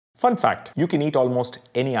Fun fact, you can eat almost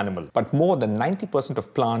any animal, but more than 90%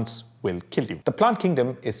 of plants will kill you. The plant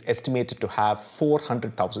kingdom is estimated to have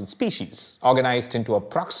 400,000 species, organized into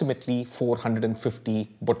approximately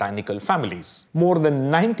 450 botanical families. More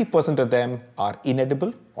than 90% of them are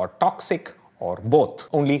inedible or toxic or both.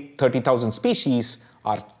 Only 30,000 species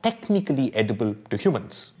are technically edible to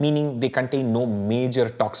humans, meaning they contain no major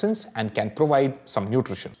toxins and can provide some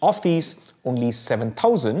nutrition. Of these, only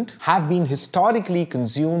 7,000 have been historically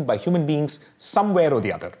consumed by human beings somewhere or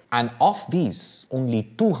the other. And of these,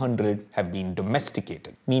 only 200 have been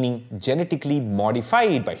domesticated, meaning genetically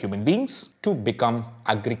modified by human beings to become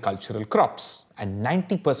agricultural crops. And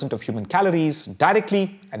 90% of human calories,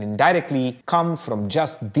 directly and indirectly, come from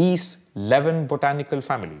just these 11 botanical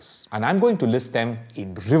families. And I'm going to list them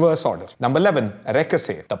in reverse order. Number 11,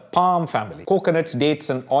 Arecaceae, the palm family. Coconuts, dates,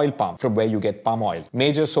 and oil palm, from where you get palm oil.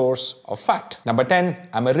 Major source of fat. Number 10,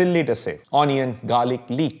 Amaryllidaceae, onion, garlic,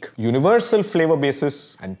 leek. Universal flavor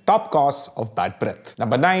basis and top cause of bad breath.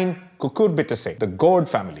 Number 9, Cucurbitaceae, the gourd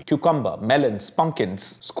family. Cucumber, melons,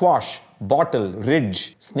 pumpkins, squash, bottle,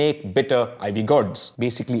 ridge, snake, bitter, ivy gourds.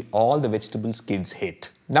 Basically all the vegetables kids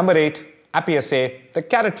hate. Number 8, Apiaceae, the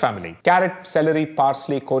carrot family. Carrot, celery,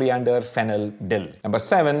 parsley, coriander, fennel, dill. Number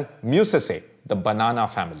 7, Musaceae, the banana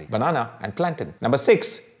family. Banana and plantain. Number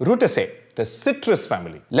 6, Rutaceae, the citrus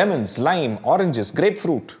family. Lemons, lime, oranges,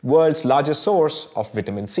 grapefruit. World's largest source of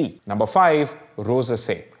vitamin C. Number 5,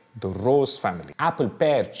 Rosaceae, the rose family. Apple,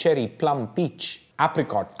 pear, cherry, plum, peach,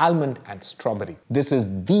 apricot, almond, and strawberry. This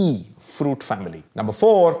is the fruit family. Number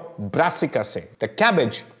 4, Brassicaceae, the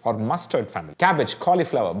cabbage or mustard family. Cabbage,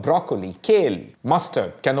 cauliflower, broccoli, kale,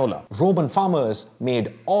 mustard, canola. Roman farmers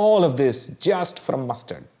made all of this just from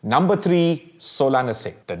mustard. Number 3,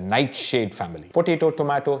 Solanaceae, the nightshade family. Potato,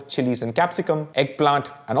 tomato, chilies and capsicum,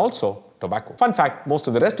 eggplant, and also tobacco. Fun fact, most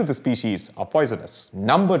of the rest of the species are poisonous.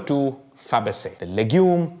 Number 2, Fabaceae, the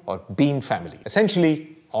legume or bean family.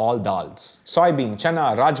 Essentially, all dals. Soybean,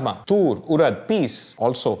 chana, rajma, tur, urad, peas,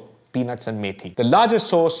 also peanuts and methi. The largest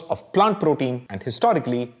source of plant protein and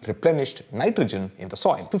historically replenished nitrogen in the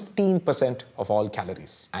soil. 15% of all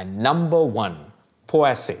calories. And number 1,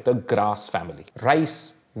 Poaceae, the grass family.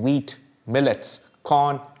 Rice, wheat, millets,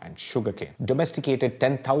 corn, and sugarcane. Domesticated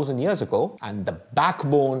 10,000 years ago and the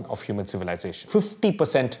backbone of human civilization.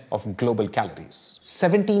 50% of global calories.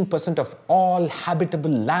 17% of all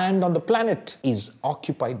habitable land on the planet is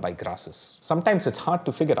occupied by grasses. Sometimes it's hard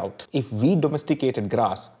to figure out if we domesticated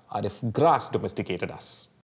grass or if grass domesticated us.